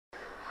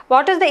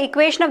What is the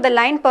equation of the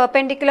line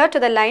perpendicular to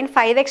the line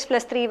 5x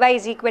plus 3y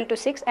is equal to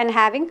 6 and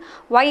having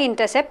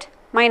y-intercept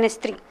minus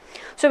 3?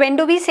 So when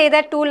do we say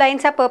that two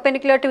lines are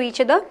perpendicular to each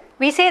other?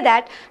 We say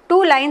that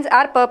two lines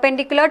are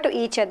perpendicular to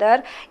each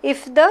other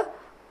if the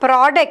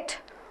product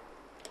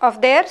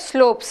of their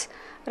slopes,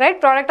 right,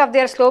 product of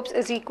their slopes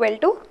is equal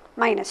to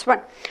minus 1.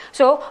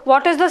 So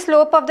what is the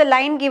slope of the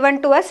line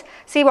given to us?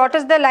 See, what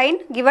is the line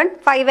given?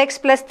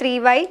 5x plus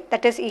 3y,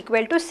 that is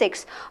equal to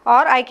 6,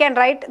 or I can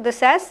write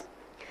this as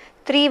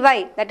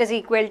 3y, that is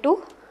equal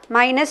to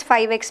minus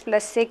 5x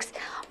plus 6,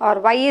 or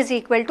y is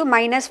equal to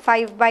minus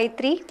 5 by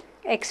 3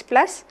 x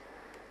plus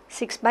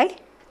 6 by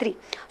 3.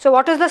 So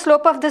what is the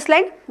slope of this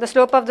line? The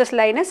slope of this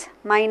line is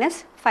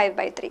minus 5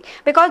 by 3,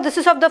 because this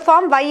is of the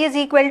form y is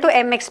equal to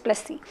mx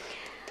plus c,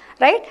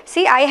 right?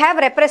 See, I have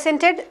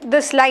represented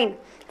this line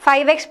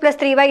 5x plus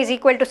 3y is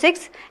equal to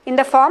 6 in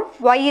the form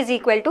y is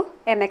equal to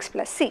mx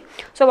plus c.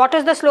 So what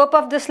is the slope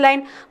of this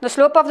line? The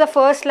slope of the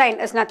first line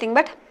is nothing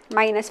but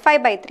minus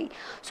 5 by 3.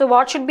 So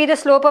what should be the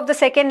slope of the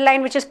second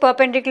line which is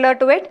perpendicular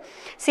to it?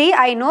 See,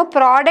 I know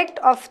product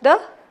of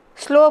the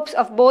slopes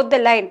of both the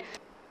line,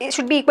 it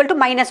should be equal to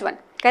minus 1,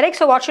 correct?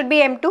 So what should be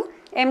m2?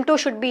 m2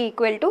 should be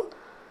equal to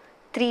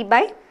 3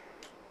 by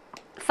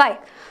 5.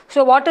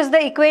 So what is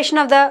the equation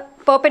of the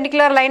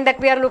perpendicular line that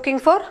we are looking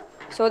for?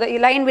 So the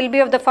line will be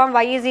of the form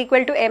y is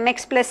equal to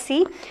mx plus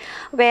c,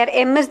 where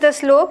m is the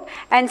slope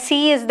and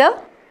c is the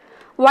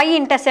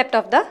y-intercept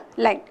of the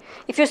line.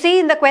 If you see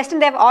in the question,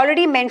 they have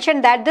already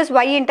mentioned that this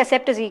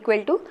y-intercept is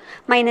equal to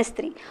minus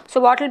 3. So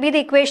what will be the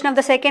equation of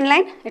the second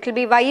line? It will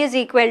be y is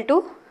equal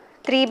to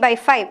 3 by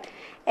 5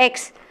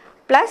 x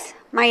plus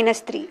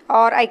minus 3,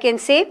 or I can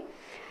say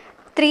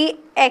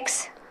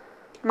 3x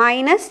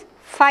minus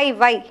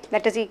 5y,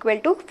 that is equal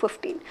to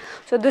 15.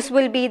 So this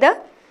will be the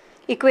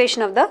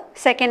equation of the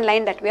second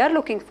line that we are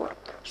looking for.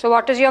 So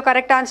what is your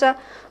correct answer?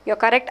 Your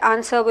correct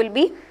answer will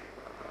be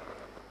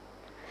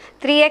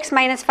 3x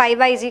minus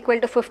 5y is equal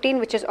to 15,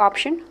 which is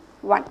option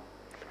 1.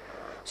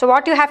 So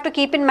what you have to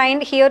keep in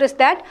mind here is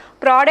that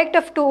product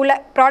of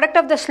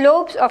the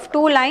slopes of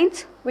two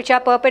lines which are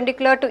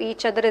perpendicular to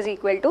each other is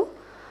equal to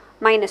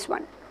minus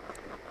 1.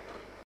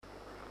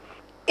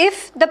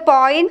 If the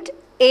point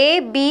A,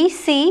 B,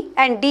 C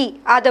and D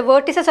are the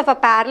vertices of a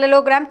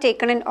parallelogram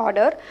taken in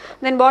order,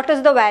 then what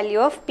is the value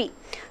of P?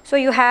 So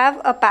you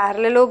have a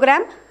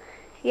parallelogram,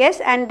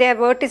 yes, and their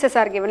vertices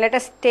are given. Let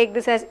us take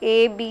this as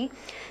A, B,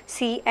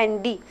 C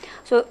and D.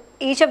 So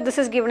each of this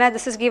is given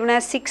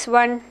as 6,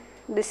 1,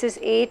 this is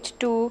 8,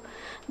 2,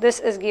 this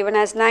is given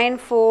as 9,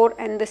 4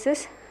 and this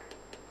is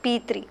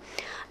P3.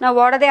 Now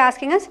what are they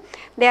asking us?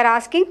 They are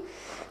asking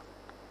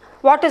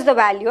what is the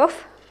value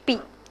of P.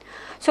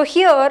 So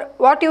here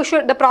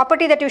the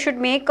property that you should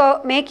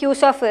make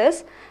use of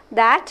is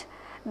that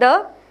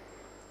the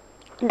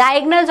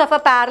diagonals of a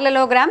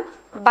parallelogram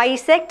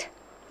bisect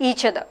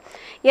each other.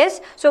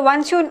 Yes, so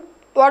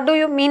what do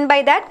you mean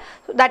by that?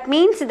 That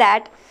means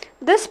that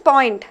this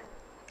point,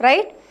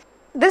 right,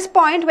 this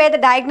point where the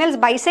diagonals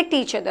bisect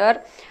each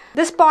other,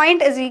 this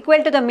point is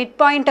equal to the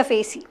midpoint of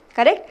AC,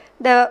 correct?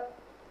 The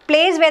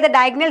place where the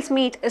diagonals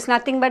meet is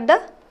nothing but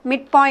the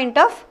midpoint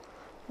of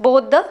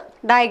both the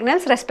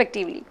diagonals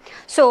respectively.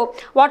 So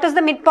what is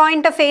the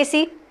midpoint of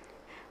AC?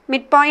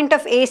 Midpoint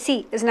of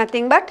AC is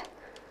nothing but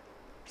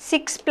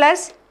 6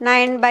 plus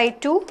 9 by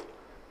 2,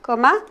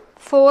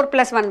 4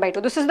 plus 1 by 2.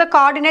 This is the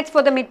coordinates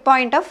for the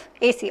midpoint of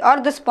AC,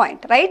 or this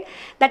point, right?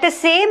 That is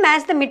same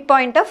as the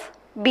midpoint of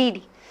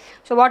BD.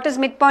 So what is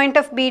midpoint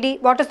of BD?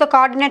 What is the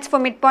coordinates for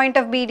midpoint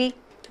of BD?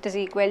 It is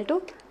equal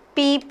to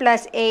P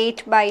plus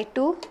 8 by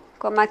 2,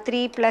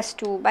 3 plus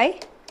 2 by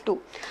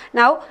 2.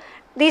 Now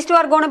these two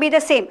are going to be the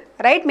same,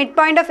 right?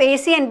 Midpoint of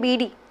AC and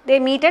BD, they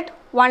meet at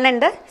one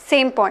and the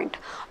same point.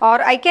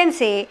 Or I can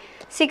say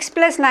 6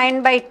 plus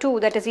 9 by 2,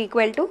 that is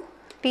equal to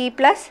P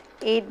plus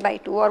 8 by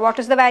 2. Or what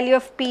is the value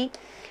of P?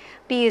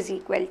 P is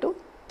equal to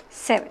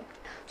 7.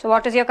 So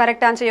what is your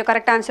correct answer? Your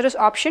correct answer is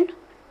option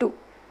 2.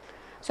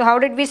 So how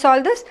did we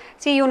solve this?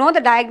 See, you know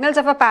the diagonals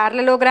of a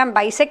parallelogram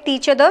bisect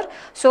each other.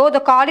 So the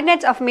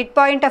coordinates of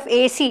midpoint of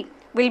AC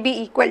will be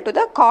equal to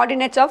the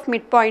coordinates of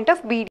midpoint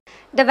of BD.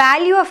 The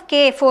value of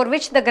k for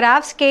which the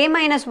graphs k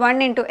minus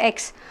 1 into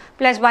x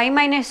plus y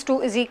minus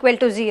 2 is equal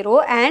to 0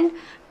 and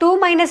 2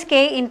 minus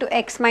k into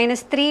x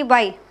minus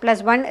 3y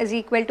plus 1 is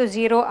equal to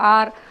 0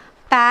 are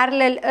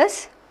parallel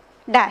is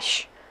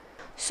dash.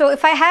 So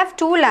if I have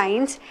two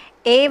lines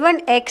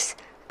a1x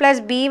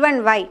plus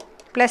b1y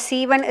plus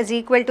c1 is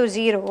equal to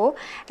 0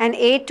 and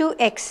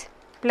a2x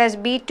plus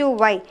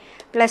b2y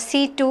plus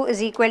C2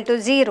 is equal to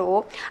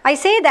 0, I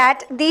say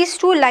that these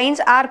two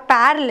lines are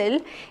parallel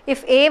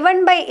if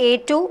A1 by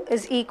A2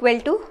 is equal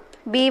to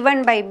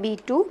B1 by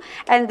B2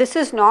 and this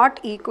is not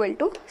equal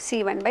to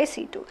C1 by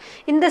C2.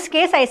 In this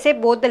case, I say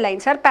both the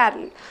lines are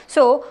parallel.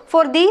 So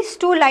for these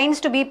two lines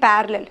to be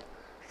parallel,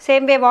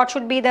 same way what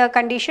should be the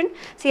condition?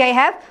 See, I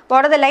have,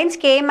 what are the lines?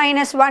 K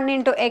minus 1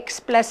 into x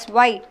plus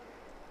y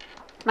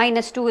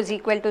minus 2 is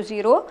equal to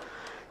 0,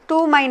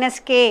 2 minus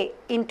k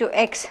into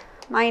x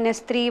minus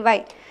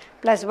 3y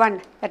plus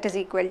 1, that is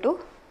equal to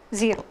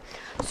 0.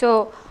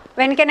 So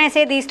when can I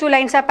say these two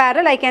lines are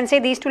parallel? I can say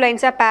these two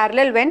lines are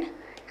parallel when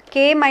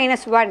k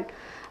minus 1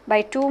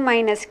 by 2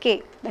 minus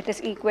k, that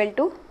is equal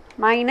to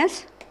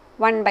minus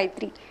 1 by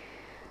 3.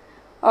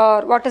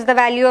 Or what is the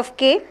value of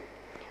k?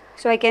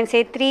 So I can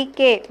say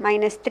 3k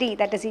minus 3,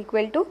 that is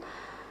equal to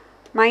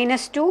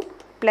minus 2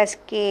 plus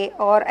k,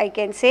 or I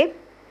can say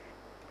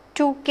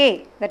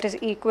 2k, that is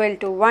equal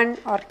to 1,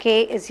 or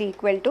k is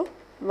equal to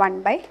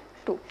 1 by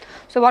 2.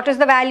 So what is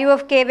the value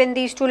of k when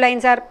these two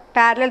lines are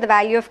parallel? The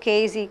value of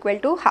k is equal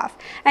to half.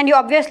 And you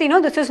obviously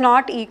know this is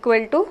not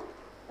equal to,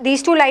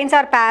 these two lines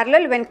are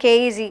parallel when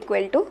k is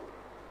equal to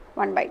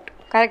 1 by 2.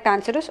 Correct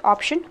answer is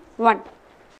option 1.